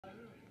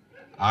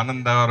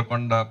Anand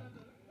Devarakonda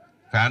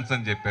fans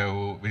అని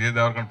చెప్పావు, Vijay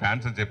Devarakonda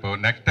fans అని చెప్పావు.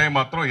 నెక్స్ట్ టైం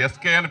మాత్రం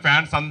ఎస్కేఎన్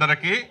ఫ్యాన్స్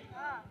అందరికీ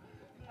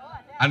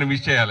అని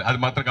విష్ చేయాలి. అది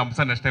మాత్రం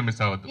కంపల్సరీ నెక్స్ట్ టైం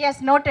మిస్ అవ్వద్దు.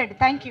 Yes, noted.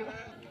 Thank you.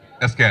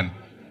 SKN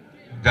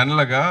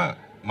జనరల్గా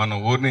మన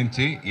ఊరి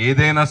నుంచి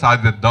ఏదైనా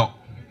సాధిద్దాం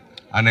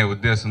అనే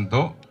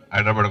ఉద్దేశంతో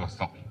హైదరాబాద్కి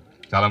వస్తాం.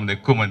 చాలామంది,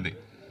 ఎక్కువ మంది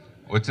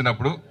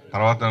వచ్చినప్పుడు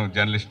తర్వాత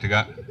జర్నలిస్ట్గా,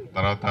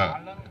 తర్వాత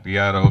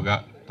పిఆర్ఓగా,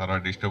 తర్వాత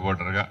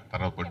డిస్ట్రిబ్యూటర్గా,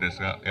 తర్వాత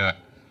ప్రొడ్యూసర్గా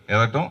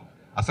ఎదగటం.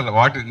 అసలు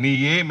నీ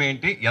ఎయిమ్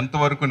ఏంటి,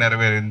 ఎంతవరకు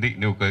నెరవేరింది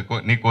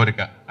నీ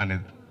కోరిక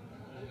అనేది?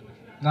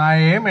 నా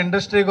ఎయిమ్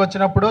ఇండస్ట్రీకి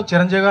వచ్చినప్పుడు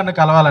చిరంజీవి గారిని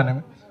కలవాలని,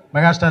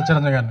 మెగాస్టార్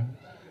చిరంజీవి గారిని.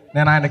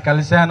 నేను ఆయన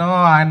కలిశాను.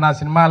 ఆయన నా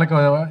సినిమాలకు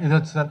ఇది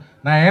వచ్చేసారు.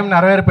 నా ఎయిమ్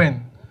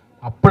నెరవేరిపోయింది.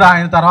 అప్పుడు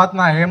ఆయన తర్వాత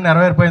నా ఎయిమ్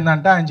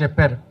నెరవేరిపోయిందంటే ఆయన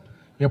చెప్పారు,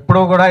 ఎప్పుడూ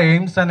కూడా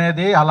ఎయిమ్స్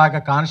అనేది అలాగ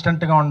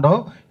కాన్స్టెంట్గా ఉండవు,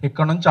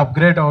 ఇక్కడ నుంచి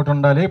అప్గ్రేడ్ అవుతూ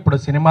ఉండాలి. ఇప్పుడు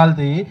సినిమాలు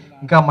తీయి,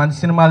 ఇంకా మంచి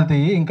సినిమాలు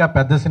తీయి, ఇంకా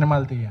పెద్ద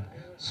సినిమాలు తీయి.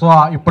 సో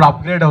ఇప్పుడు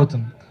అప్గ్రేడ్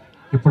అవుతుంది.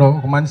 ఇప్పుడు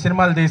ఒక మంచి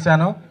సినిమాలు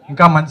తీశాను,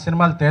 ఇంకా మంచి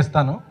సినిమాలు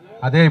తీస్తాను.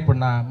 అదే ఇప్పుడు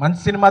నా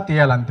మంచి సినిమా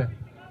తీయాలంతే.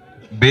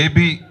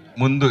 బేబీ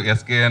ముందు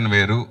ఎస్కేఎన్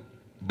వేరు,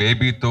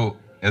 బేబీతో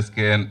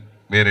ఎస్కేఎన్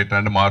వేరే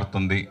ట్రెండ్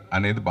మారుతుంది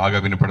అనేది బాగా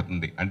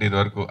వినపడుతుంది. అంటే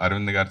ఇదివరకు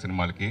అరవింద్ గారి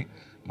సినిమాలకి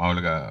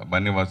మామూలుగా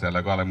బన్నీవాసు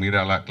ఎలాగో అలా మీరు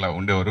అట్లా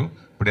ఉండేవారు.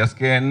 ఇప్పుడు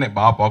ఎస్కేఎన్ని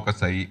బాగా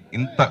ఫోకస్ అయ్యి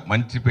ఇంత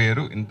మంచి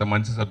పేరు, ఇంత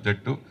మంచి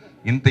సబ్జెక్టు,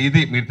 ఇంత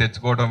ఇది మీరు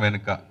తెచ్చుకోవడం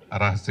వెనుక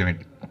రహస్యం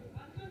ఏంటి?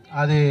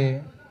 అది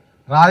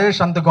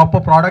రాజేష్ అంత గొప్ప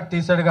ప్రోడక్ట్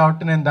తీసాడు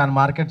కాబట్టి నేను దాన్ని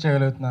మార్కెట్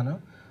చేయగలుగుతున్నాను.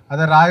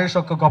 అదే రాజేష్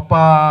ఒక గొప్ప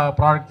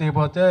ప్రోడక్ట్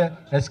తీయకపోతే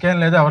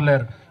ఎస్కేఎన్ లేదు, ఎవరు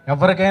లేరు.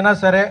 ఎవరికైనా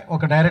సరే,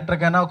 ఒక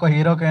డైరెక్టర్కైనా, ఒక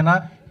హీరోకైనా,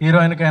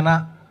 హీరోయిన్కైనా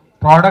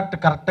ప్రోడక్ట్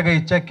కరెక్ట్గా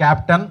ఇచ్చే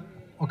క్యాప్టెన్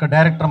ఒక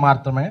డైరెక్టర్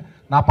మాత్రమే.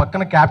 నా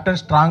పక్కన క్యాప్టెన్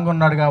స్ట్రాంగ్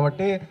ఉన్నాడు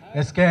కాబట్టి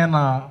ఎస్కేఎన్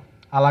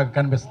అలా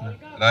కనిపిస్తుంది.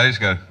 రాజేష్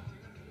గారు,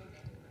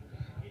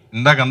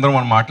 ఇందాక అందరూ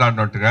మనం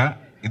మాట్లాడినట్టుగా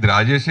ఇది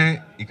రాజేషే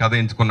ఈ కథ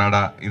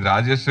ఎంచుకున్నాడా, ఇది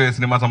రాజేష్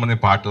సినిమా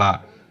సంబంధించిన పాటల,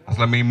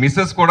 అసలు మీ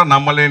మిస్సెస్ కూడా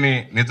నమ్మలేని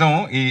నిజం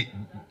ఈ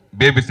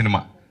బేబీ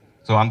సినిమా.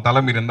 సో అంతలా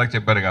మీరు ఇందాక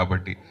చెప్పారు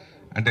కాబట్టి,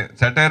 అంటే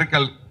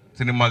సెటైరికల్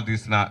సినిమాలు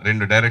తీసిన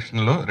 2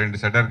 డైరెక్షన్లో 2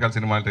 సెటైరికల్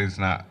సినిమాలు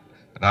తీసిన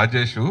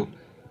రాజేష్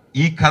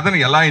ఈ కథను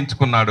ఎలా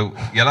ఎంచుకున్నాడు,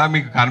 ఎలా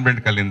మీకు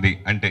కాన్ఫిడెంట్ కలిగింది?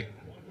 అంటే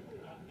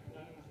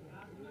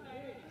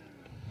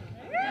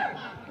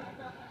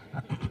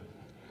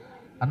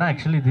అన్న,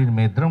 యాక్చువల్లీ దీన్ని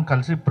మేము ఇద్దరం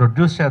కలిసి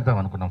ప్రొడ్యూస్ చేద్దాం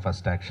అనుకున్నాం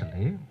ఫస్ట్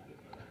యాక్చువల్లీ.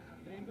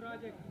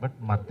 బట్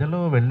మధ్యలో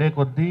వెళ్ళే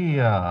కొద్దీ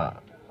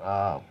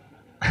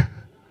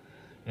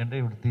అంటే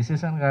ఇప్పుడు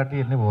తీసేసాను కాబట్టి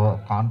ఎన్ని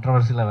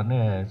కాంట్రవర్సీలు అవన్నీ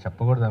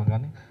చెప్పకూడదు.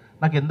 కానీ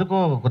నాకు ఎందుకో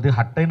కొద్దిగా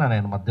హట్ అయినా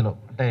నేను మధ్యలో.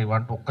 అంటే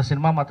ఒక్క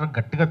సినిమా మాత్రం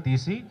గట్టిగా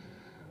తీసి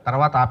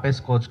తర్వాత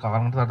ఆపేసుకోవచ్చు,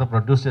 కావాలంటే తర్వాత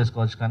ప్రొడ్యూస్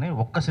చేసుకోవచ్చు. కానీ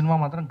ఒక్క సినిమా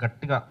మాత్రం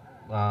గట్టిగా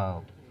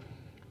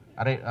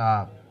అరే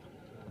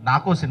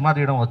నాకు సినిమా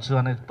తీయడం వచ్చు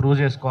అని ప్రూవ్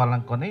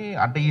చేసుకోవాలనుకొని,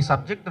 అంటే ఈ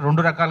సబ్జెక్ట్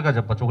 2 రకాలుగా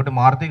చెప్పచ్చు. ఒకటి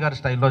మారుతి గారి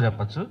స్టైల్లో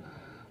చెప్పచ్చు,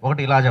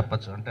 ఒకటి ఇలా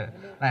చెప్పచ్చు. అంటే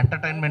నా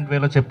ఎంటర్టైన్మెంట్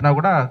వేలో చెప్పినా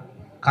కూడా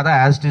కథ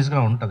యాజ్ ఇట్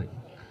ఈస్గా ఉంటుంది.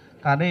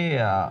 కానీ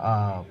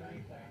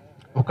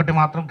ఒకటి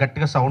మాత్రం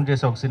గట్టిగా సౌండ్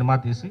చేసి ఒక సినిమా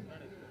తీసి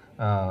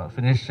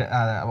ఫినిష్,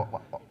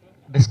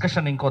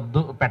 డిస్కషన్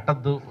ఇంకొద్దు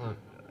పెట్టద్దు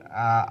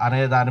అనే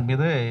దాని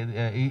మీద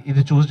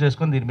ఇది చూస్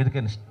చేసుకొని దీని మీదకి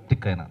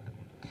స్టిక్ అయినా.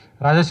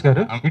 రాజేష్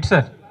గారు, ఇట్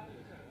సార్,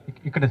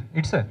 ఇక్కడ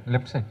it sir,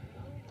 left side.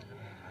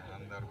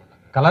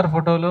 Colour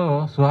ఫోటోలో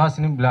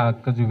సుహాసిని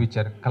బ్లాక్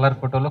చూపించారు, కలర్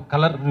ఫోటోలో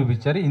కలర్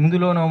చూపించారు.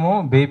 ఇందులోనేమో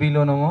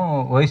బేబీలోనేమో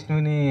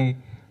వైష్ణవిని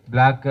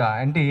బ్లాక్.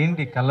 అంటే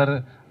ఏంటి కలర్,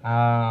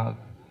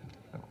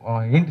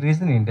 ఏంటి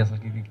రీజన్ ఏంటి అసలు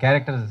ఇది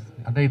క్యారెక్టర్?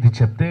 అంటే ఇది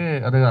చెప్తే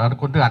అది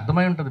కొద్దిగా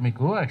అర్థమై ఉంటుంది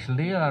మీకు.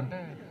 యాక్చువల్లీ అంటే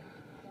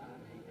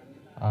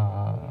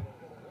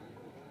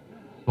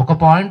ఒక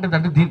పాయింట్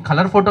అంటే దీని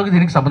కలర్ ఫోటోకి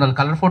దీనికి సంబంధాలు.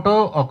 కలర్ ఫోటో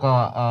ఒక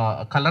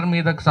కలర్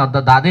మీద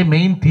అదే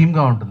మెయిన్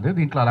థీమ్గా ఉంటుంది.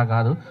 దీంట్లో అలా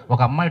కాదు. ఒక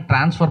అమ్మాయి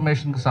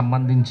ట్రాన్స్ఫర్మేషన్కి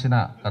సంబంధించిన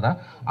కదా.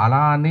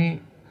 అలా అని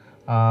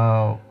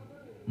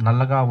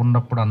నల్లగా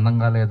ఉన్నప్పుడు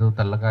అందంగా లేదు,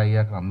 తెల్లగా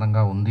అయ్యాక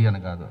అందంగా ఉంది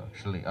అని కాదు.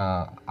 యాక్చువల్లీ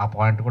ఆ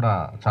పాయింట్ కూడా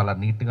చాలా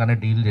నీట్గానే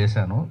డీల్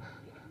చేశాను.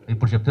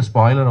 ఇప్పుడు చెప్తే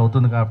స్పాయిలర్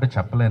అవుతుంది కాబట్టి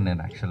చెప్పలేను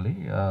నేను. యాక్చువల్లీ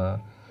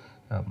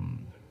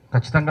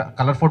ఖచ్చితంగా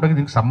కలర్ ఫోటోకి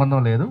దీనికి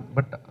సంబంధం లేదు,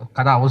 బట్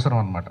కథ అవసరం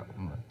అనమాట.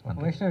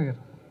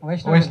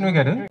 వైష్ణవి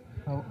గారు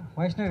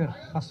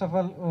ఫస్ట్ ఆఫ్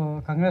ఆల్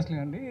కంగ్రాట్స్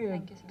అండి.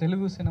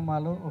 తెలుగు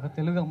సినిమాలో ఒక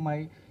తెలుగు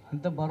అమ్మాయి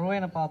ఇంత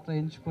బరువైన పాత్ర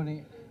ఎంచుకొని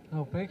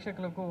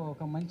ప్రేక్షకులకు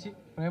ఒక మంచి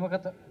ప్రేమ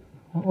కథ,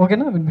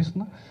 ఓకేనా,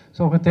 వినిపిస్తుందా?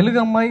 సో ఒక తెలుగు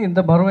అమ్మాయి ఇంత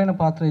బరువైన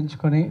పాత్ర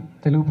ఎంచుకొని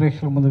తెలుగు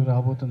ప్రేక్షకుల ముందుకు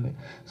రాబోతుంది.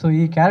 సో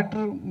ఈ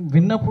క్యారెక్టర్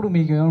విన్నప్పుడు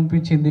మీకు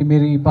ఏమనిపించింది?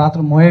 మీరు ఈ పాత్ర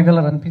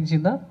మోయగలరు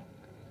అనిపించిందా?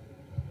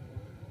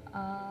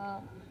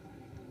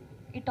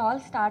 It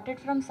all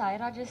started from Sai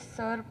Rajesh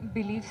sir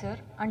believe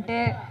sir. అంటే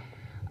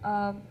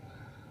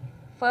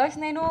ఫస్ట్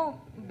నేను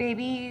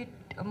బేబీ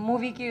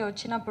మూవీకి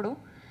వచ్చినప్పుడు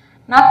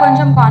నాకు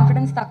కొంచెం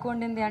కాన్ఫిడెన్స్ తక్కువ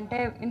ఉండింది. అంటే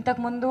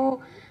ఇంతకుముందు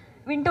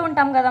వింటూ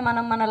ఉంటాం కదా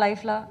మనం మన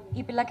లైఫ్లో,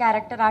 ఈ పిల్ల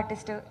క్యారెక్టర్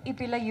ఆర్టిస్ట్, ఈ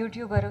పిల్ల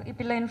యూట్యూబర్, ఈ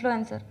పిల్ల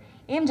ఇన్ఫ్లుయెన్సర్,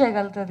 ఏం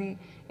చేయగలుగుతుంది,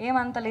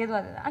 ఏమంత లేదు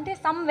అది. అంటే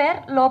సమ్వేర్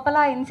లోపల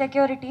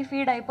ఇన్సెక్యూరిటీ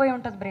ఫీడ్ అయిపోయి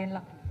ఉంటుంది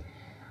బ్రెయిన్లో.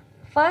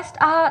 ఫస్ట్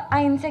ఆ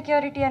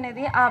ఇన్సెక్యూరిటీ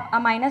అనేది, ఆ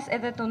మైనస్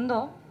ఏదైతే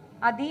ఉందో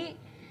అది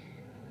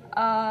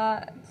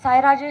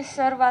సాయి రాజేష్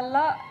సార్ వల్ల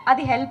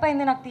అది హెల్ప్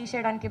అయింది నాకు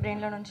తీసేయడానికి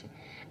బ్రెయిన్లో నుంచి.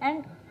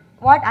 And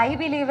what I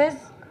believe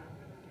is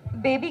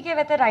బేబీకి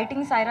ఏవైతే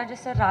రైటింగ్ సాయి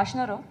రాజేష్ సార్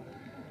రాసినారో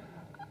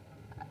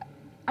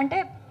అంటే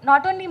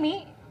not only me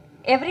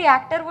every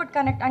actor would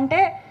connect.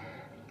 అంటే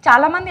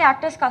చాలామంది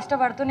యాక్టర్స్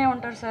కష్టపడుతూనే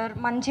ఉంటారు సార్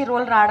మంచి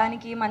రోల్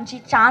రావడానికి, మంచి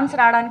ఛాన్స్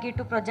రావడానికి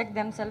టు ప్రొజెక్ట్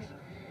దెమ్ సెల్ఫ్.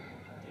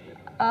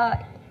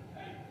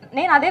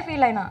 నేను అదే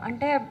ఫీల్ అయినా.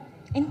 అంటే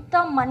ఇంత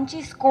మంచి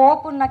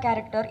స్కోప్ ఉన్న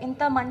క్యారెక్టర్,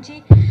 ఇంత మంచి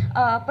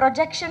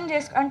ప్రొజెక్షన్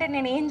అంటే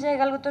నేను ఏం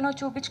చేయగలుగుతానో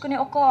చూపించుకునే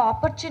ఒక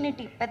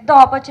ఆపర్చునిటీ, పెద్ద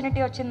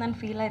ఆపర్చునిటీ వచ్చిందని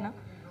ఫీల్ అయినా.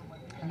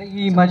 అంటే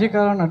ఈ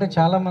మధ్యకాలంలో అంటే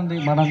చాలామంది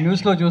మనం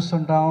న్యూస్లో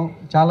చూస్తుంటాం,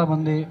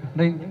 చాలామంది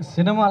అంటే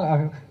సినిమా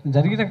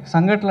జరిగిన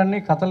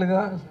సంఘటనలన్నీ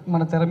కథలుగా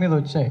మన తెర మీద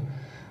వచ్చాయి.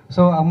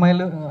 సో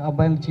అమ్మాయిలు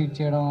అబ్బాయిలు చీట్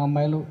చేయడం,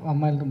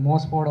 అమ్మాయిలు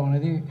మోసపోవడం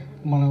అనేది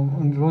మనం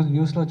రోజు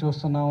న్యూస్లో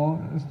చూస్తున్నాము.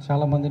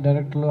 చాలామంది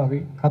డైరెక్టర్లు అవి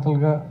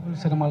కథలుగా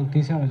సినిమాలు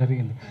తీసేయడం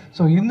జరిగింది.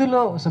 సో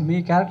ఇందులో మీ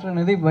క్యారెక్టర్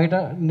అనేది బయట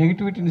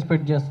నెగిటివిటీని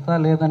స్ప్రెడ్ చేస్తా,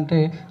 లేదంటే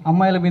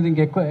అమ్మాయిల మీద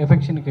ఇంకెక్కువ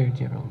ఎఫెక్షన్ క్రియేట్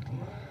చేయగలుగుతుంది?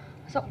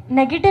 సో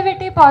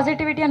నెగిటివిటీ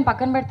పాజిటివిటీ అని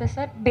పక్కన పెడితే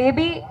sir,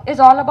 baby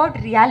is all about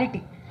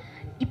reality.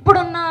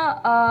 ఇప్పుడున్న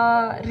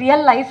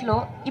రియల్ లైఫ్లో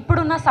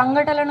ఇప్పుడున్న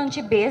సంఘటనల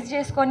నుంచి బేస్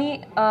చేసుకొని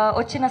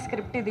వచ్చిన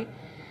స్క్రిప్ట్ ఇది.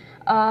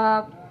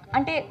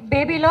 అంటే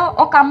బేబీలో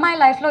ఒక అమ్మాయి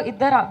లైఫ్లో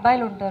 2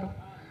 అబ్బాయిలు ఉంటారు.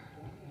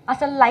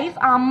 అసలు లైఫ్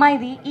ఆ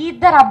అమ్మాయిది ఈ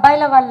 2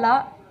 అబ్బాయిల వల్ల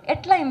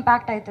ఎట్లా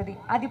ఇంపాక్ట్ అవుతుంది,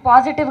 అది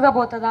పాజిటివ్గా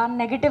పోతుందా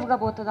నెగిటివ్గా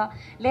పోతుందా,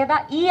 లేదా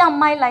ఈ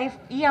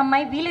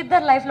అమ్మాయి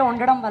వీళ్ళిద్దరు లైఫ్లో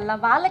ఉండడం వల్ల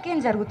వాళ్ళకేం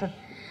జరుగుతుంది.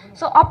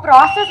 సో ఆ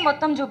ప్రాసెస్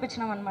మొత్తం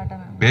చూపించినాం అనమాట.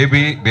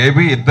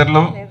 బేబీ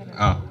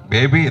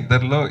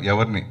ఇద్దరిలో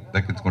ఎవరిని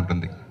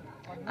దక్కించుకుంటుంది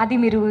అది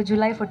మీరు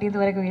జూలై 14th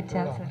వరకు వెయిట్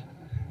చేయాలి సార్.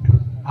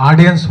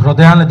 ఆడియన్స్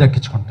హృదయాన్ని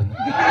దక్కించుకుంటుంది.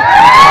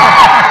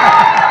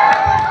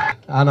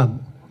 ఆనంద్,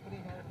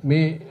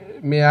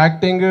 మీ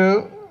యాక్టింగ్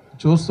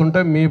చూస్తుంటే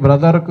మీ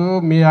బ్రదర్కు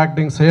మీ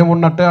యాక్టింగ్ సేమ్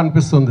ఉన్నట్టే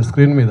అనిపిస్తుంది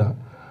స్క్రీన్ మీద.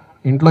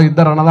 ఇంట్లో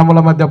 2 అన్నదమ్ముల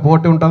మధ్య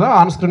పోటీ ఉంటుందా?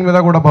 ఆన్ స్క్రీన్ మీద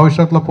కూడా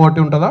భవిష్యత్తులో పోటీ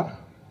ఉంటుందా?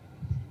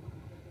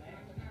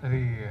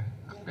 అది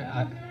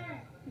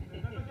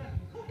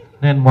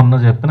నేను మొన్న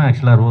చెప్పిన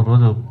యాక్చువల్లీ ఆ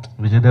రోజు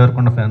విజయ్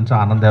దేవరకొండ ఫ్యాన్స్,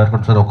 ఆనంద్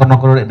దేవరకొండ సార్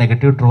ఒకరినొకరు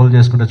నెగటివ్ ట్రోల్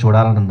చేసుకుంటే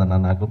చూడాలని ఉందన్న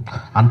నాకు.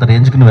 అంత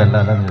రేంజ్కి నువ్వు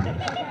వెళ్ళాలని చెప్పి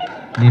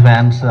నీ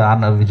ఫ్యాన్స్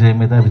అన్న విజయ్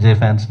మీద, విజయ్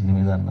ఫ్యాన్స్ నీ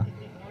మీద అన్న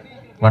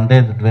వన్ డే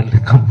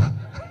వెల్కమ్.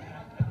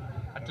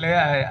 అట్లే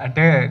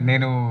అంటే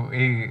నేను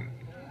ఈ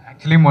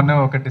యాక్చువల్లీ మొన్న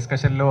ఒక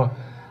డిస్కషన్లో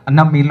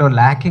అన్న మీలో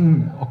ల్యాకింగ్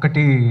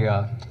ఒకటి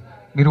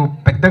మీరు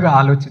పెద్దగా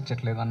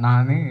ఆలోచించట్లేదు అన్న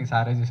అని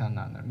సారే చేసి అన్న.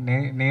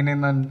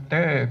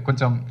 నేనేంటంటే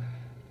కొంచెం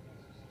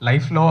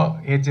లైఫ్లో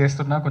ఏది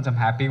చేస్తున్నా కొంచెం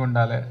హ్యాపీగా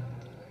ఉండాలి,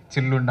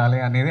 చిల్లు ఉండాలి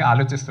అనేది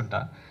ఆలోచిస్తుంటా.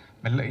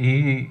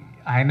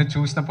 ఆయన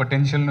చూసిన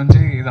పొటెన్షియల్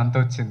నుంచి ఇదంతా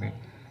వచ్చింది.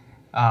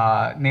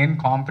 నేను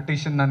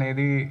కాంపిటీషన్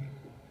అనేది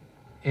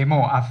ఏమో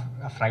ఆ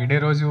ఫ్రైడే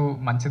రోజు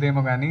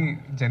మంచిదేమో కానీ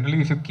generally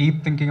if you keep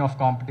thinking of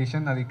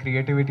competition అది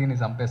క్రియేటివిటీని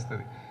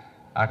చంపేస్తుంది.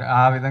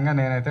 ఆ విధంగా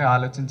నేనైతే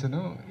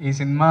ఆలోచించను. ఈ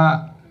సినిమా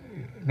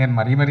నేను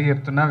మరీ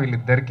చెప్తున్నా,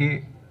 వీళ్ళిద్దరికీ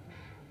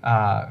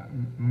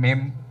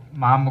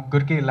మా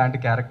ముగ్గురికి ఇలాంటి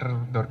క్యారెక్టర్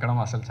దొరకడం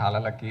అసలు చాలా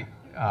lucky.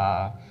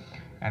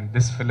 And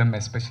this film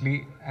especially,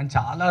 and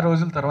చాలా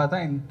రోజుల తర్వాత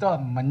ఇంత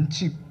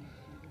మంచి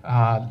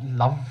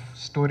లవ్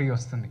స్టోరీ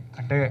వస్తుంది.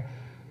 అంటే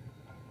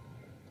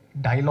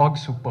డైలాగ్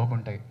సూపర్బ్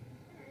ఉంటాయి.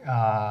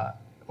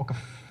 ఒక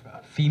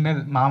ఫీమేల్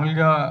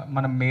మామూలుగా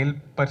మనం మేల్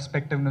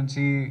పర్స్పెక్టివ్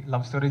నుంచి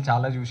లవ్ స్టోరీ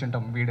చాలా చూసి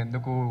ఉంటాం. వీడు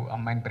ఎందుకు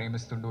అమ్మాయిని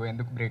ప్రేమిస్తుండు,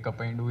 ఎందుకు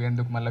బ్రేకప్ అయ్యిండు,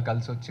 ఎందుకు మళ్ళీ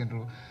కలిసి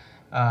వచ్చిండ్రు,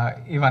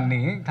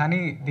 ఇవన్నీ. కానీ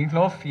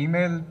దీంట్లో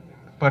ఫీమేల్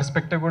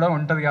పర్స్పెక్టివ్ కూడా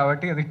ఉంటుంది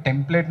కాబట్టి అది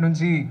టెంప్లెట్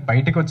నుంచి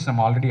బయటకు వచ్చినాం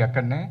ఆల్రెడీ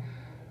అక్కడనే.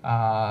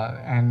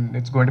 And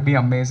it's going to be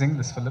amazing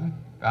this film.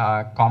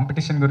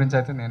 Competition గురించి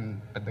అయితే నేను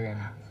పెద్దగా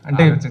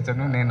అంటే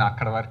ఆలోచించాను, నేను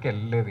అక్కడ వరకు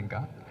వెళ్ళలేదు. ఇంకా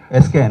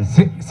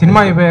సినిమా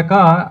అయిపోయాక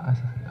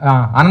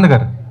ఆనంద్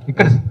గారు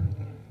ఇక్కడ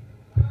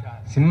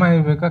సినిమా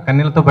అయిపోయాక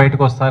కన్నీళ్ళతో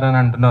బయటకు వస్తారని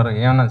అంటున్నారు.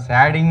 ఏమన్నా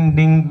సాడ్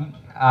ఎండింగ్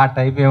ఆ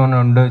టైప్ ఏమైనా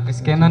ఉండదు?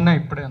 స్కేన్ అన్న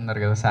ఇప్పుడే అన్నారు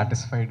కదా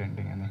సాటిస్ఫైడ్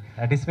ఎండింగ్ అని.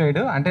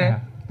 సాటిస్ఫైడ్ అంటే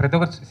ప్రతి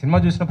ఒక్కరు సినిమా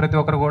చూసిన ప్రతి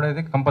ఒక్కరు కూడా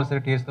అయితే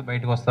కంపల్సరీ టీయర్స్తో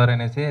బయటకు వస్తారు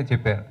అనేసి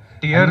చెప్పారు.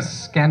 Tears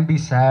can be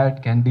sad,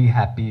 can be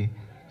happy.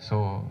 So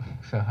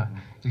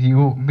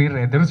మీరు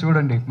ఎదురు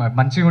చూడండి,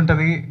 మంచిగా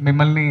ఉంటుంది.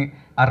 మిమ్మల్ని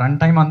ఆ రన్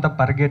టైం అంతా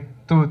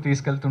పరిగెత్తు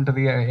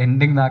తీసుకెళ్తుంటుంది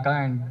ఎండింగ్ దాకా,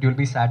 and you'll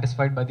be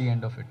satisfied by the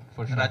end of it.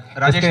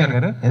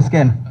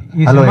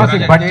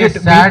 Budget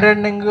sad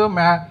ending,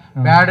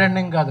 bad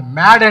ending కాదు,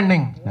 mad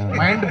ending,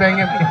 mind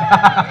banging.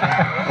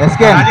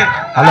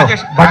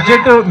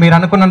 Budget మీరు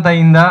అనుకున్నంత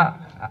అయిందా?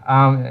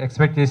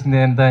 ఎక్స్పెక్ట్ చేసింది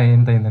ఎంత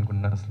అయింది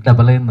అనుకుంటున్నారు?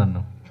 డబల్ అయిందన్న.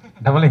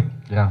 డబల్ అయింది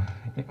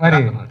మరి.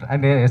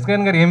 అంటే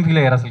ఎస్కేఎన్ గారు ఏం ఫీల్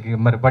అయ్యారు అసలు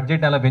మరి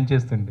బడ్జెట్ అలా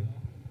పెంచేస్తుంది?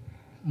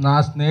 నా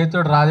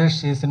స్నేహితుడు రాజేష్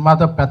ఈ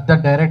సినిమాతో పెద్ద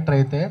డైరెక్టర్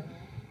అయితే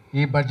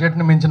ఈ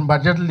బడ్జెట్ని మించిన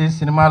బడ్జెట్లు తీసి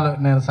సినిమాలు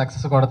నేను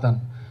సక్సెస్ కొడతాను.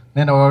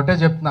 నేను ఒకటే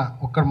చెప్తున్నా,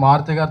 ఒక్కడ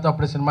మారుతి గారితో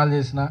అప్పుడు సినిమాలు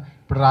చేసిన,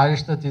 ఇప్పుడు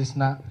రాజేష్తో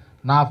చేసిన,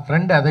 నా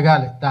ఫ్రెండ్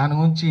ఎదగాలి. దాని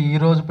గురించి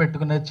ఈరోజు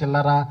పెట్టుకునే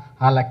చిల్లర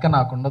ఆ లెక్క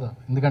నాకు ఉండదు.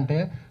 ఎందుకంటే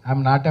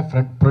I'm not a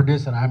friend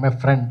producer, I'm a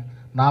friend.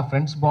 నా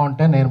ఫ్రెండ్స్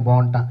బాగుంటే నేను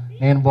బాగుంటా,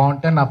 నేను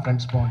బాగుంటే నా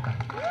ఫ్రెండ్స్ బాగుంటా.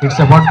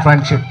 It's about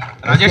friendship.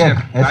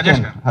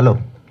 హలో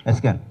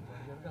ఎస్కేన్,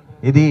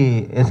 ఇది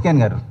ఎస్కేన్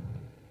గారు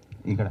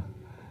ఇక్కడ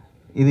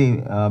ఇది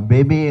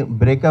బేబీ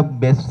బ్రేకప్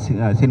బేస్డ్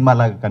సినిమా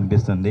లాగా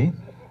కనిపిస్తుంది.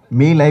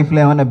 మీ లైఫ్లో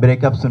ఏమైనా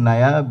బ్రేకప్స్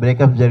ఉన్నాయా?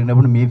 బ్రేకప్స్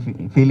జరిగినప్పుడు మీ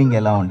ఫీలింగ్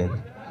ఎలా ఉండేది?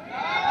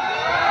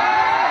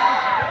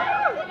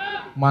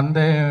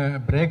 మనది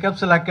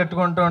బ్రేకప్స్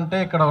లెక్కెట్టుకుంటూ ఉంటే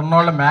ఇక్కడ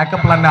ఉన్నవాళ్ళ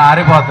మేకప్లు అన్నీ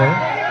ఆరిపోతాయి,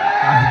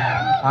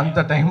 అంత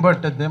టైం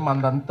పట్టుద్ది.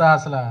 మనదంతా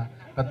అసలు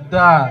పెద్ద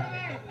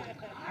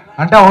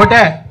అంటే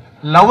ఒకటే,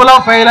 లవ్లో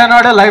ఫెయిల్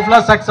అయినాడే లైఫ్లో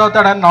సక్సెస్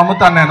అవుతాడని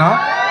నమ్ముతాను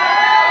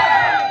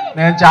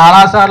నేను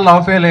చాలాసార్లు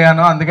లవ్ ఫెయిల్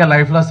అయ్యాను, అందుకే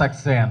లైఫ్లో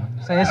సక్సెస్ అయ్యాను.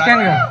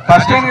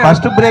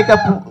 ఫస్ట్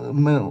బ్రేకప్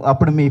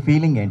అప్పుడు మీ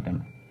ఫీలింగ్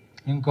ఏంటండి?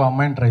 ఇంకో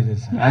అమ్మాయిని ట్రై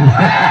చేశాను,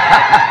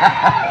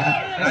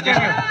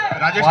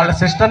 వాళ్ళ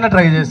సిస్టర్ని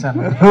ట్రై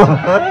చేశాను.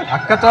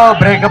 అక్కతో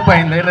బ్రేకప్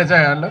అయింది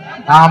రిజాయాలు.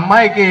 ఆ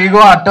అమ్మాయికి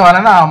ఈగో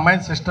అట్టవాలని ఆ అమ్మాయి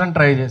సిస్టర్ని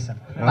ట్రై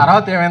చేశాను.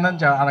 తర్వాత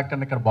ఏమైందని అక్కడ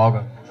ఇక్కడ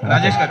బాగా.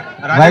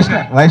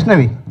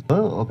 వైష్ణవి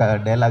ఒక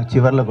డైలాగ్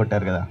చివర్లో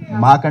కొట్టారు కదా,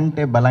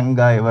 మాకంటే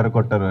బలంగా ఎవరు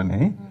కొట్టరు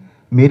అని.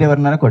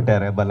 మీరెవరినైనా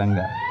కొట్టారా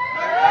బలంగా?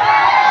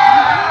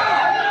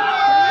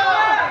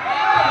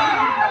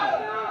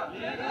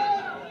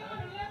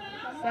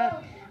 సార్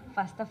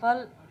ఫస్ట్ ఆఫ్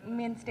ఆల్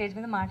నేను స్టేజ్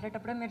మీద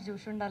మాట్లాడేటప్పుడే మీరు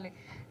చూసి ఉండాలి,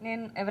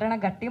 నేను ఎవరైనా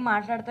గట్టిగా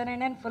మాట్లాడితేనే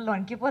నేను ఫుల్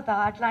వణికిపోతా.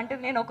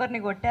 అట్లాంటివి నేను ఒకరిని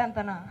కొట్టే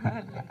అంతనా?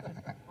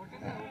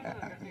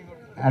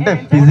 అంటే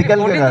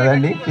ఫిజికల్గా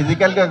కాదండి,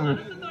 ఫిజికల్గా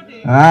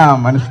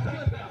మనిషి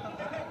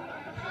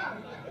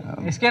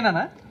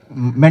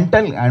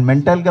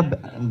మెంటల్గా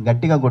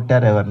గట్టిగా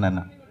కొట్టారు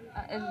ఎవరినైనా?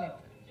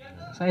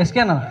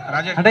 ఎస్కేనా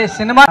అంటే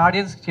సినిమా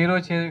ఆడియన్స్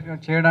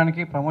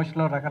చేయడానికి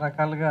ప్రమోషన్లో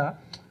రకరకాలుగా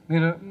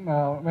మీరు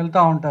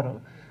వెళ్తూ ఉంటారు.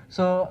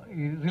 సో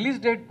ఈ రిలీజ్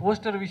డేట్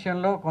పోస్టర్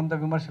విషయంలో కొంత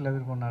విమర్శలు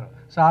ఎదుర్కొన్నారు.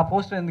 సో ఆ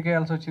పోస్టర్ ఎందుకు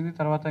వేయాల్సి వచ్చింది,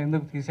 తర్వాత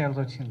ఎందుకు తీసేయాల్సి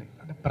వచ్చింది?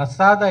 అంటే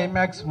ప్రసాద్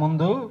ఐమాక్స్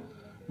ముందు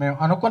మేము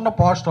అనుకున్న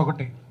పోస్టర్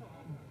ఒకటి,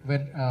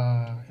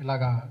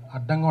 ఇలాగా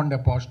అడ్డంగా ఉండే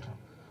పోస్టర్.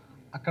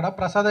 అక్కడ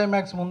ప్రసాద్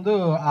ఐమాక్స్ ముందు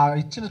ఆ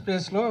ఇచ్చిన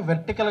స్పేస్లో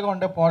వెర్టికల్గా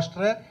ఉండే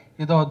పోస్టరే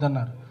ఇది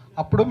వద్దన్నారు.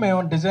 అప్పుడు మేము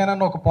డిజైన్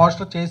అని ఒక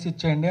పోస్టర్ చేసి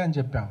ఇచ్చేయండి అని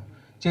చెప్పాము.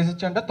 చేసి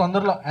ఇచ్చేయంటే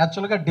తొందరలో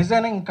యాక్చువల్గా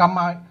డిజైనింగ్ ఇంకా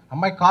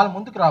అమ్మాయి కాల్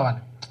ముందుకు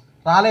రావాలి,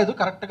 రాలేదు.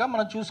 కరెక్ట్గా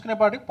మనం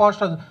చూసుకునేపాటికి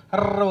పోస్టర్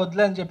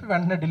వదిలే అని చెప్పి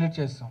వెంటనే డిలీట్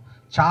చేస్తాం.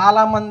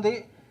 చాలామంది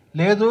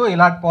లేదు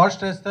ఇలాంటి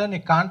పోస్టర్ వేస్తే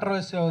నీకు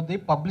కాంట్రవర్సీ అవుద్ది,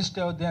 పబ్లిసిటీ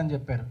అవుద్ది అని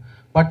చెప్పారు.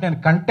 బట్ నేను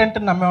కంటెంట్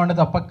నమ్మేవాడిని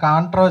తప్ప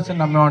కాంట్రవర్సీ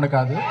నమ్మేవాడిని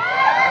కాదు.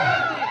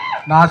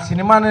 నా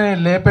సినిమాని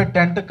లేపే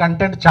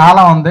కంటెంట్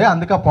చాలా ఉంది,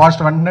 అందుకే ఆ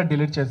పోస్టర్ వెంటనే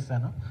డిలీట్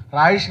చేస్తాను.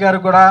 రాయేష్ గారు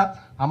కూడా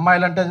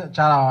అమ్మాయిలంటే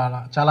చాలా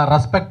చాలా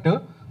రెస్పెక్ట్.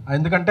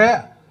 ఎందుకంటే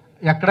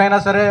ఎక్కడైనా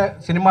సరే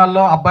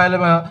సినిమాల్లో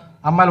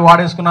అమ్మాయిలు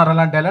వాడేసుకున్నారు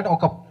అలాంటి డైలాగ్,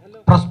 ఒక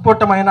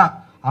ప్రస్ఫుటమైన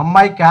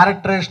అమ్మాయి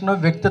క్యారెక్టరేషన్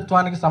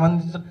వ్యక్తిత్వానికి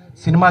సంబంధించిన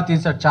సినిమా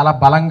తీశాడు చాలా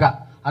బలంగా.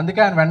 అందుకే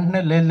ఆయన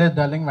వెంటనే లేదు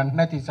డార్లింగ్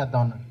వెంటనే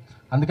తీసేద్దాం అన్నాడు.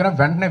 అందుకనే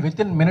వెంటనే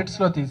వితిన్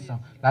మినిట్స్లో తీస్తాం,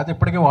 లేకపోతే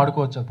ఇప్పటికీ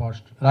వాడుకోవచ్చు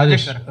పోస్టర్.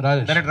 రాజేష్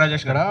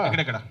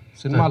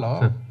సినిమాలో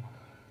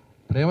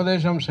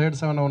ప్రేమదేశం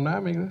షేడ్స్ ఏమైనా ఉన్నాయా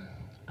మీకు?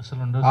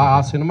 అసలు ఆ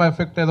సినిమా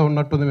ఎఫెక్ట్ ఏదో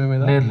ఉన్నట్టుంది మీ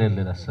మీద?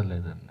 లేదు అసలు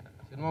లేదండి.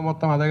 సినిమా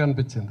మొత్తం అదే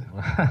కనిపించింది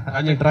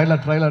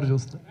ట్రైలర్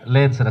చూస్తే.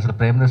 లేదు సార్, అసలు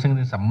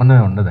ప్రేమదేశంకి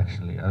సంబంధమే ఉండదు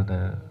యాక్చువల్లీ. అదే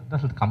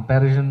అసలు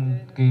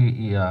కంపారిజన్కి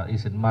ఈ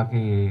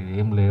సినిమాకి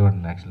ఏం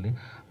లేవండి యాక్చువల్లీ.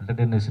 అంటే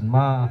నేను ఈ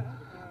సినిమా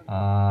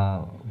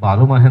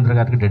బాలు మహేంద్ర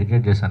గారికి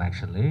డెడికేట్ చేశాను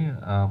యాక్చువల్లీ.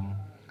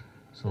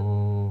 సో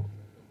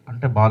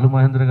అంటే బాలు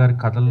మహేంద్ర గారి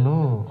కథల్లో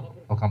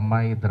ఒక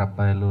అమ్మాయి ఇద్దరు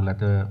అబ్బాయిలు,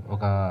 లేకపోతే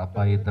ఒక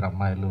అబ్బాయి ఇద్దరు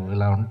అమ్మాయిలు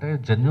ఇలా ఉంటే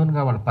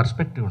జెన్యున్గా వాళ్ళ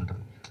పర్స్పెక్టివ్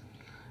ఉంటుంది.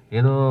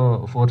 ఏదో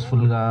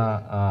ఫోర్స్ఫుల్గా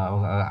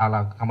అలా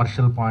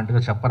కమర్షియల్ పాయింట్గా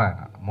చెప్పరు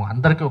ఆయన.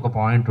 అందరికీ ఒక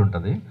పాయింట్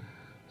ఉంటుంది.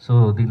 సో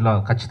దీనిలో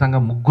ఖచ్చితంగా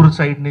ముగ్గురు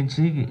సైడ్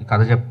నుంచి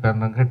కథ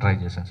చెప్పడానికి ట్రై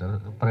చేశాను సార్.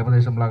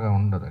 ప్రేమదేశం లాగా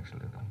ఉండదు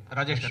యాక్చువల్లీ.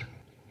 రాజేష్ గారు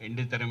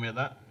ఎండి తెర మీద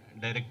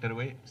డైరెక్టర్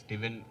బై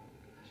స్టీవెన్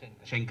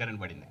శంకర్ అని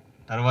పడింది.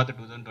 తర్వాత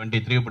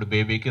 2023 ఇప్పుడు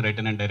బేబీకి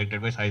return and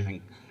directed by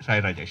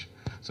Sai Rajesh.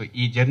 So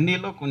ఈ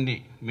జర్నీలో కొన్ని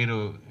మీరు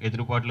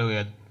ఎదురుపాట్లు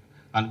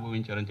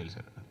అనుభవించారని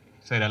తెలిసారు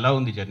సార్. ఎలా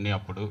ఉంది జర్నీ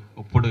అప్పుడు,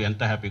 ఇప్పుడు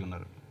ఎంత హ్యాపీగా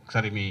ఉన్నారు?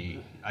 ఒకసారి మీ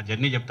ఆ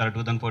జర్నీ చెప్తారా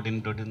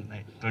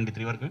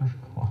 2014-2023 వరకు?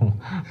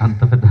 అంత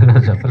పెద్దగా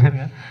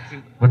చెప్పలేను,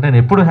 బట్ నేను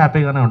ఎప్పుడు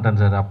హ్యాపీగానే ఉంటాను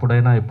సార్.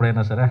 అప్పుడైనా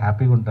ఎప్పుడైనా సరే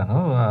హ్యాపీగా ఉంటాను.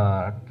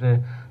 అంటే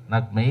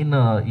నాకు మెయిన్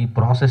ఈ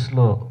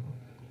ప్రాసెస్లో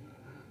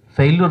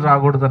ఫెయిల్యూర్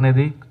రాకూడదు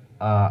అనేది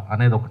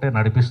ఒకటే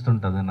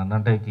నడిపిస్తుంటుంది నన్ను.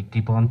 అంటే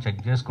కీప్ ఆన్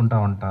చెక్ చేసుకుంటా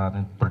ఉంటా.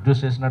 నేను ప్రొడ్యూస్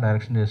చేసినా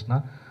డైరెక్షన్ చేసినా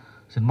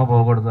సినిమా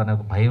పోకూడదు అనే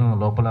ఒక భయం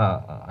లోపల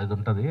ఇది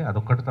ఉంటుంది.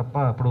 అదొక్కటి తప్ప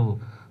అప్పుడు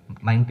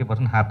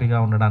 90% హ్యాపీగా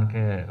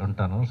ఉండడానికే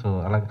ఉంటాను. సో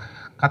అలాగే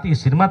కాకపోతే ఈ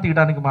సినిమా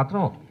తీయడానికి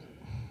మాత్రం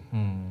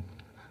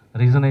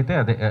రీజన్ అయితే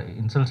అదే,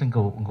 ఇన్సల్ట్స్ ఇంకా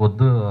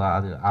వద్దు,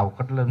 అది ఆ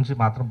ఒక్కటిలో నుంచి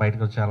మాత్రం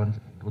బయటకు వచ్చేయాలని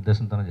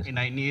ఉద్దేశంతోనే చేస్తాను.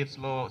 9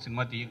 yearsలో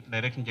సినిమా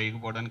డైరెక్షన్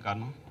చేయకపోవడానికి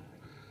కారణం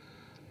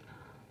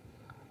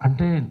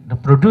అంటే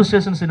ప్రొడ్యూస్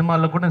చేసిన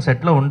సినిమాల్లో కూడా నేను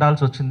సెట్లో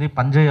ఉండాల్సి వచ్చింది,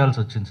 పని చేయాల్సి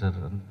వచ్చింది సార్.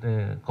 అంటే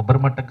కొబ్బరి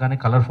మట్టకు కానీ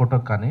కలర్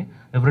ఫోటోకి కానీ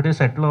ఎవ్రీడే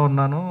సెట్లో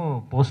ఉన్నాను.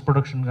 పోస్ట్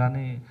ప్రొడక్షన్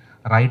కానీ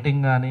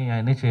రైటింగ్ కానీ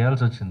అవన్నీ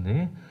చేయాల్సి వచ్చింది.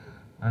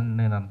 అండ్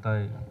నేను అంత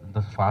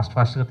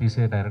ఫాస్ట్గా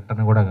తీసే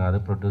డైరెక్టర్ని కూడా కాదు,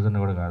 ప్రొడ్యూసర్ని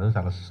కూడా కాదు,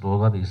 చాలా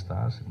స్లోగా తీస్తా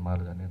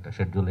సినిమాలు కానీ అట్లా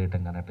షెడ్యూల్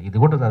వేయటం కానీ అట్లా. ఇది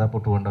కూడా దాదాపు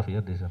 2.5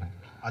 years తీసాను.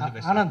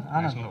 ఆనంద్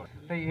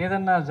అంటే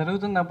ఏదన్నా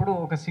జరుగుతున్నప్పుడు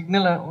ఒక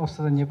సిగ్నల్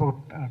వస్తుందని చెప్పి ఒక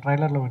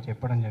ట్రైలర్లో ఒకటి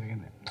చెప్పడం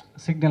జరిగింది,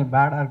 సిగ్నల్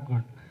బ్యాడ్ ఆర్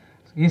గుడ్.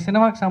 ఈ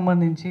సినిమాకి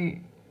సంబంధించి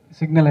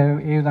సిగ్నల్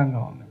ఏ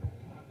విధంగా ఉంది?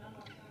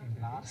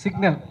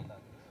 సిగ్నల్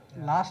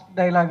లాస్ట్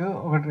డైలాగ్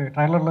ఒకటి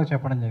ట్రైలర్లో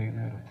చెప్పడం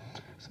జరిగింది.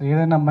 సో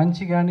ఏదైనా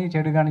మంచి కానీ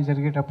చెడు కానీ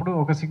జరిగేటప్పుడు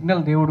ఒక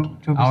సిగ్నల్ దేవుడు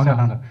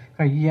చూపిస్తాడు.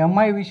 ఈ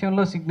అమ్మాయి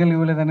విషయంలో సిగ్నల్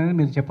ఇవ్వలేదు అనేది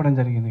మీరు చెప్పడం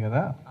జరిగింది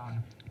కదా,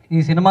 ఈ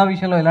సినిమా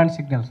విషయంలో ఎలాంటి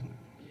సిగ్నల్స్?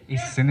 ఈ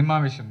సినిమా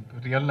విషయం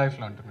రియల్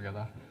లైఫ్లో ఉంటుంది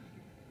కదా,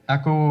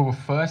 నాకు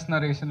ఫస్ట్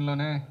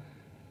నరేషన్లోనే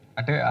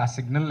అంటే ఆ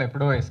సిగ్నల్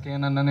ఎప్పుడో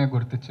ఎస్కేఎన్ అన్ననే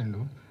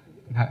గుర్తించిండు.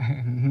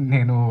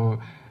 నేను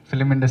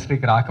ఫిలిం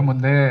ఇండస్ట్రీకి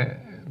రాకముందే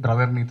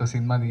బ్రదర్ నీతో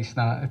సినిమా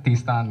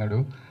తీస్తా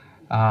అన్నాడు.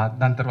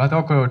 దాని తర్వాత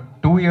ఒక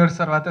 2 years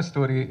తర్వాత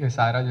స్టోరీ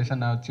సాయి రాజేష్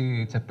అన్న వచ్చి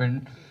చెప్పండి.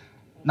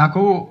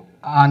 నాకు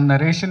ఆ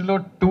నరేషన్లో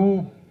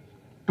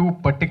టూ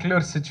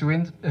పర్టిక్యులర్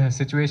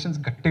సిచ్యువేషన్స్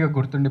గట్టిగా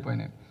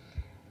గుర్తుండిపోయినాయి.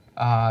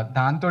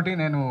 దాంతో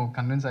నేను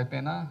కన్విన్స్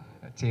అయిపోయినా,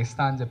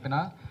 చేస్తా అని చెప్పిన.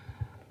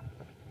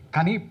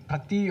 కానీ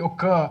ప్రతి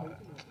ఒక్క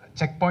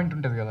చెక్ పాయింట్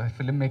ఉంటుంది కదా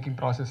ఫిల్మ్ మేకింగ్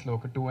ప్రాసెస్లో,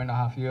 ఒక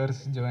 2.5 years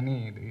జర్నీ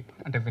ఇది.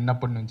 అంటే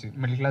విన్నప్పటి నుంచి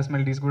మిడిల్ క్లాస్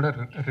మెలడీస్ కూడా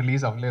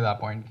రిలీజ్ అవ్వలేదు ఆ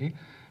పాయింట్కి.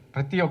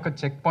 ప్రతి ఒక్క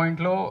చెక్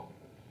పాయింట్లో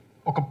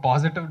ఒక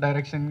పాజిటివ్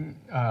డైరెక్షన్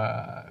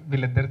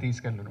వీళ్ళిద్దరు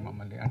తీసుకెళ్ళారు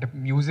మమ్మల్ని. అంటే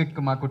మ్యూజిక్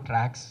మాకు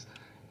ట్రాక్స్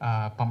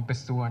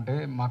పంపిస్తూ అంటే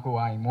మాకు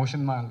ఆ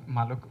ఎమోషన్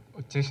మాలో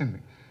వచ్చేసింది.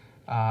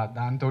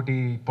 దాంతో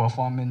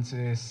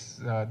performances,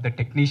 the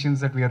technicians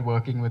that we are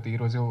working with,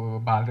 ఈరోజు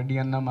బాలరెడ్డి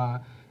అన్న మా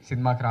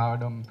సినిమాకి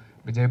రావడం,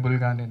 Vijay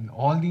Bulganin,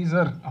 all these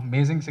are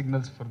amazing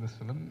signals for this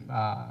film.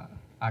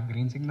 ఆ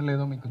గ్రీన్ సిగ్నల్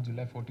ఏదో మీకు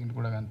July 14th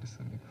కూడా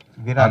కనిపిస్తుంది.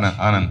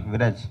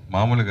 విరాజ్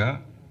మామూలుగా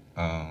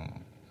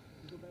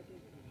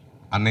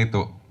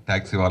అన్నయ్యతో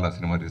ట్యాక్సీ వాళ్ళ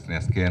సినిమా తీసిన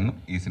ఎస్కేఎన్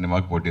ఈ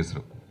సినిమాకి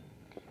పోటీసులు.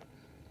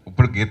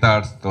 ఇప్పుడు గీతా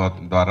ఆర్ట్స్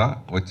ద్వారా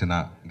వచ్చిన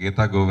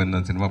Gita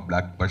Govindan cinema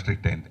block buster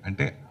hit అయింది.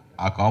 అంటే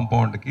ఆ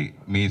కాంపౌండ్కి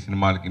మీ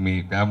సినిమాలకి మీ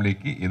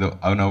ఫ్యామిలీకి ఏదో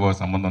అవినవ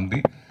సంబంధం ఉంది.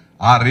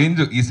 ఆ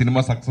రేంజ్ ఈ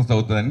సినిమా సక్సెస్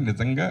అవుతుందని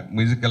నిజంగా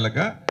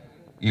మ్యూజికల్గా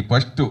ఈ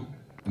ఫస్ట్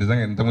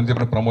నిజంగా ఇంతకుముందు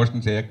చెప్పిన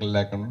ప్రమోషన్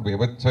చేయలేకుండా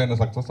వివచ్చమైన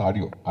సక్సెస్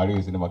ఆడియో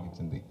ఈ సినిమాకి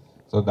ఇచ్చింది.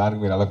 సో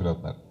దానికి మీరు ఎలా ఫీల్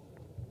అవుతున్నారు?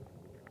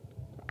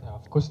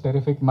 Of course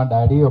terrific. మా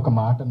డాడీ ఒక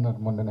మాట అన్నారు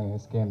మొన్ననే,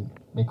 ఎస్కేఎన్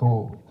మీకు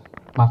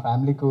మా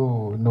ఫ్యామిలీకు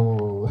నువ్వు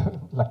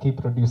లక్కీ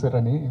ప్రొడ్యూసర్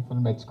అని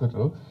ఫుల్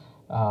మెచ్చుకుర్రు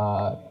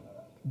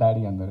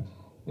డాడీ అన్నారు.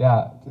 యా,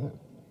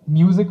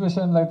 మ్యూజిక్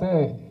విషయంలో అయితే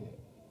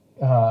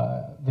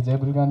Vijay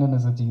Bulganin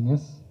is a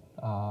genius.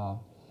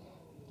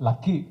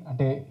 Lucky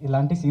అంటే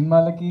ఇలాంటి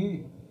సినిమాలకి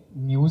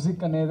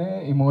మ్యూజిక్ అనేదే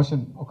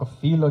ఎమోషన్, ఒక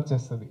ఫీల్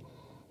వచ్చేస్తుంది.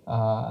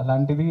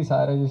 అలాంటిది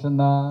సాయి రాజేష్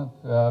అన్న,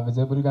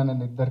 విజయ్ బుల్గాన్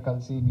అన్న ఇద్దరు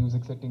కలిసి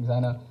మ్యూజిక్ సెట్టింగ్స్,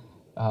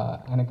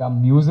 ఆయనకి ఆ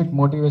మ్యూజిక్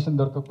మోటివేషన్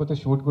దొరకకపోతే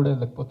షూట్ కూడా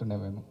వెళ్ళకపోతుండే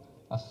మేము.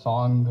 ఆ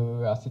సాంగ్,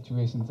 ఆ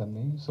సిచ్యువేషన్స్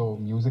అన్నీ. సో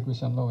మ్యూజిక్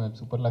విషయంలో మేము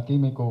సూపర్ లక్కీ.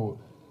 మీకు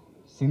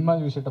సినిమా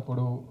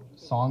చూసేటప్పుడు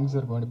songs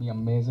are going to be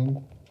amazing,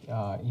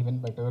 even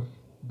better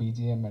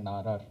BGM and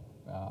RR.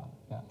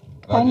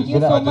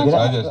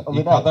 ఈ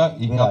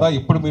కథ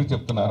ఇప్పుడు మీరు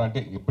చెప్తున్నారు అంటే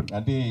ఇప్పుడు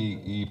అంటే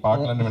ఈ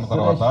పాటలన్నీ విన్న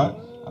తర్వాత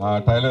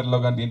ట్రైలర్లో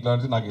కానీ దీంట్లో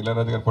నుంచి నాకు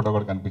ఇళయరాజు గారి ఫోటో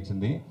కూడా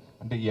కనిపించింది.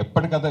 అంటే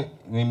ఎప్పటి కథ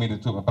మీరు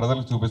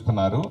ప్రజలకు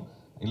చూపిస్తున్నారు.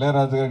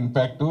 ఇళయరాజు గారు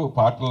ఇన్ఫ్యాక్ట్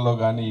పాటల్లో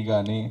కానీ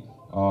కానీ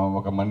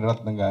ఒక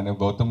మణిరత్నం కానీ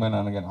గౌతమ్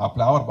మేనన్ కానీ ఆ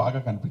ఫ్లేవర్ బాగా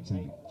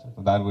కనిపించింది.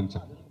 దాని గురించి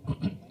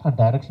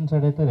డైరెక్షన్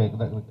సైడ్ అయితే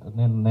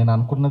నేను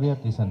అనుకున్నది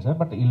తీసాను సార్.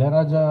 బట్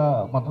ఇళయరాజా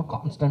మాత్రం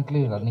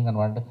కాన్స్టెంట్లీ రన్నింగ్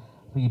అనమాట.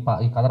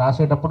 ఈ కథ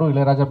రాసేటప్పుడు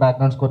ఇళయరాజా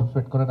బ్యాక్గ్రౌండ్ స్కోర్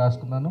పెట్టుకుని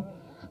రాసుకున్నాను.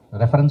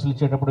 రెఫరెన్స్లు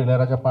ఇచ్చేటప్పుడు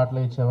ఇళయరాజా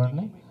పాటలే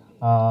ఇచ్చేవాడిని.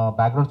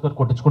 బ్యాక్గ్రౌండ్ స్కోర్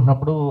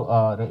కొట్టించుకున్నప్పుడు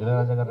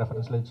ఇళయరాజా గారు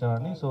రెఫరెన్స్లో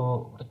ఇచ్చేవాడిని. సో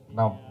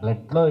నా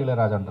బ్లడ్లో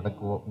ఇళయరాజా అంటే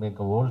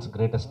మీకు వరల్డ్స్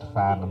గ్రేటెస్ట్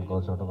ఫ్యాన్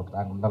అనుకోవచ్చు ఒక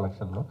ఫ్యాన్ ఉన్న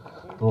లక్షల్లో.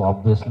 So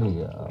obviously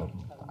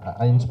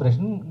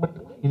inspiration. బట్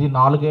ఇది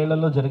 4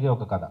 ఏళ్లలో జరిగే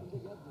ఒక కథ.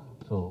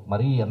 సో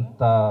మరీ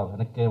ఎంత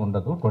వెనక్కే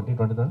ఉండదు.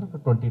 2020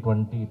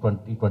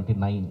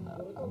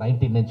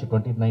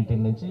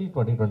 నుంచి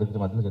 2023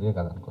 మధ్యలో జరిగే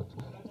కథ అనుకోవచ్చు.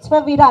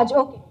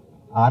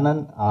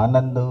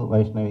 ఆనంద్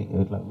వైష్ణవి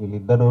ఇట్లా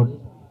వీళ్ళిద్దరూ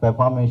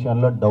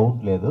పెర్ఫార్మెన్స్లో డౌట్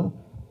లేదు.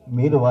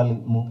 మీరు వాళ్ళ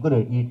ముగ్గురు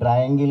ఈ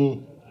ట్రయాంగిల్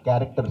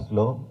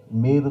క్యారెక్టర్స్లో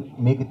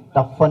మీకు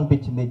టఫ్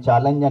అనిపించింది,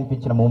 ఛాలెంజ్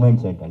అనిపించిన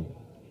మూమెంట్స్ ఏంటండి?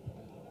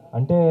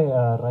 అంటే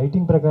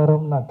రైటింగ్ ప్రకారం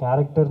నా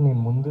క్యారెక్టర్ని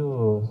ముందు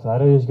సాయి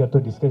రాజేష్ గారితో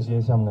డిస్కస్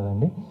చేశాం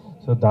కదండి.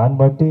 సో దాన్ని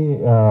బట్టి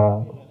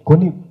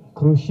కొన్ని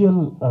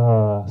క్రూషియల్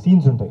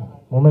సీన్స్ ఉంటాయి,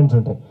 మూమెంట్స్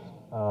ఉంటాయి.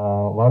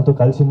 వాళ్ళతో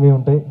కలిసినవి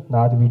ఉంటాయి,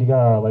 నాది విడిగా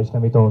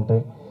వైష్ణవితో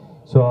ఉంటాయి.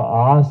 సో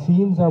ఆ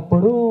సీన్స్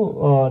అప్పుడు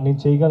నేను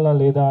చేయగలనా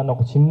లేదా అని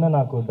ఒక చిన్న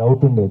నాకు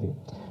డౌట్ ఉండేది.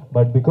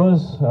 బట్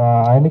బికాజ్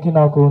ఆయనకి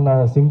నాకు నా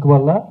సింక్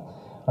వల్ల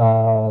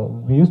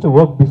we use to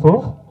work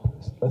before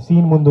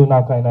scene ముందు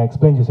నాకు ఆయన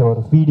ఎక్స్ప్లెయిన్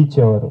చేసేవారు, ఫీడ్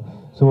ఇచ్చేవారు.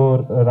 సో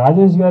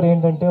రాజేష్ గారు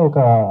ఏంటంటే ఒక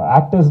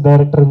యాక్టర్స్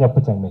డైరెక్టర్ అని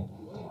చెప్పచ్చండి.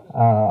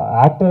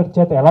 యాక్టర్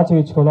చేత ఎలా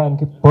చేయించుకోవాలో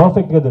ఆయనకి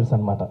పర్ఫెక్ట్గా తెలుసు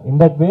అనమాట. In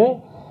that way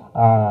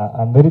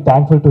I'm very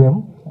thankful to him.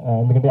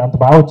 ఎందుకంటే అంత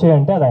బాగా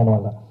వచ్చాయంటే అది ఆయన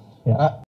వల్ల.